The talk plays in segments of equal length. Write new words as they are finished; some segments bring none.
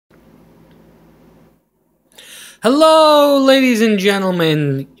Hello, ladies and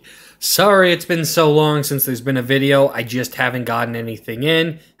gentlemen. Sorry it's been so long since there's been a video. I just haven't gotten anything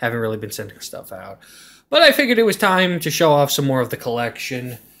in. Haven't really been sending stuff out. But I figured it was time to show off some more of the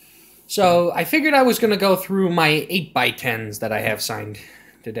collection. So I figured I was going to go through my 8x10's that I have signed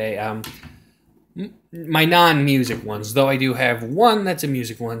today. My non-music ones, though I do have one that's a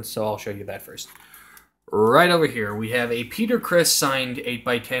music one, so I'll show you that first. Right over here, we have a Peter Criss signed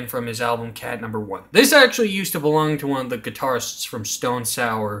 8x10 from his album Cat Number 1. This actually used to belong to one of the guitarists from Stone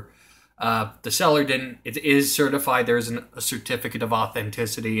Sour. The seller didn't. It is certified. There's a certificate of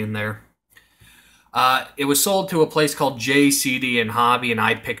authenticity in there. It was sold to a place called JCD and Hobby, and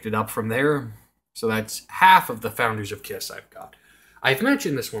I picked it up from there. So that's half of the Founders of Kiss I've got. I've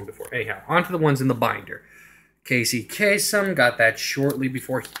mentioned this one before. Anyhow, on to the ones in the binder. Casey Kasem got that shortly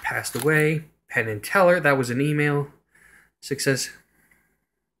before he passed away. Penn and Teller, that was an email. Success.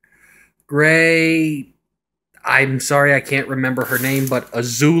 Gray, I'm sorry I can't remember her name, but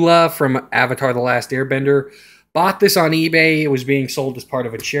Azula from Avatar The Last Airbender bought this on eBay. It was being sold as part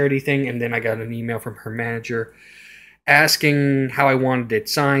of a charity thing, and then I got an email from her manager asking how I wanted it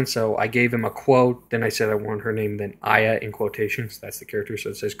signed, so I gave him a quote. Then I said I want her name, then Aya in quotations. That's the character, so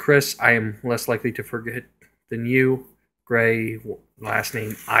it says, Chris, I am less likely to forget than you. Gray, last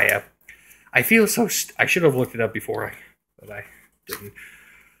name Aya. I feel so... I should have looked it up before, but I didn't.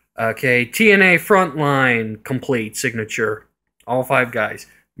 Okay, TNA Frontline, complete, signature. All 5 guys.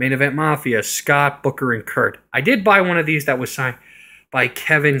 Main Event Mafia, Scott, Booker, and Kurt. I did buy one of these that was signed by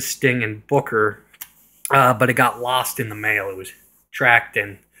Kevin, Sting, and Booker, but it got lost in the mail. It was tracked,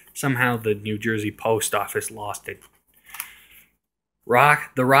 and somehow the New Jersey Post Office lost it.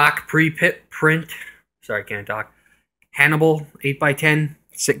 The Rock pre-print. Sorry, I can't talk. Hannibal, 8x10.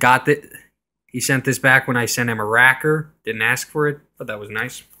 Got it. He sent this back when I sent him a racker. Didn't ask for it, but that was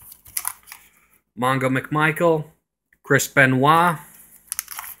nice. Mongo McMichael, Chris Benoit,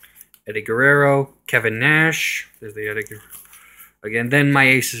 Eddie Guerrero, Kevin Nash. There's the Eddie Guerrero. Again, then my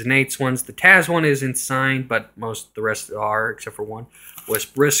Aces and Eights ones. The Taz one isn't signed, but the rest are, except for one. Wes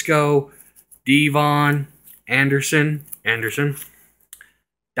Briscoe, Devon, Anderson,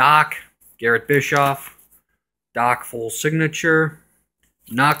 Doc, Garrett Bischoff, Doc full signature,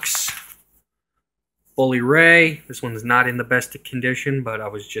 Nux, Bully Ray. This one's not in the best condition, but I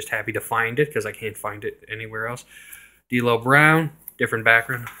was just happy to find it because I can't find it anywhere else. D'Lo Brown, different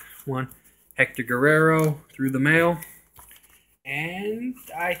background one. Hector Guerrero through the mail. And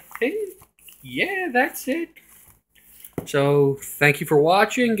I think, yeah, that's it. So thank you for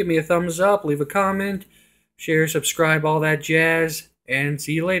watching. Give me a thumbs up, leave a comment, share, subscribe, all that jazz, and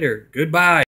see you later. Goodbye.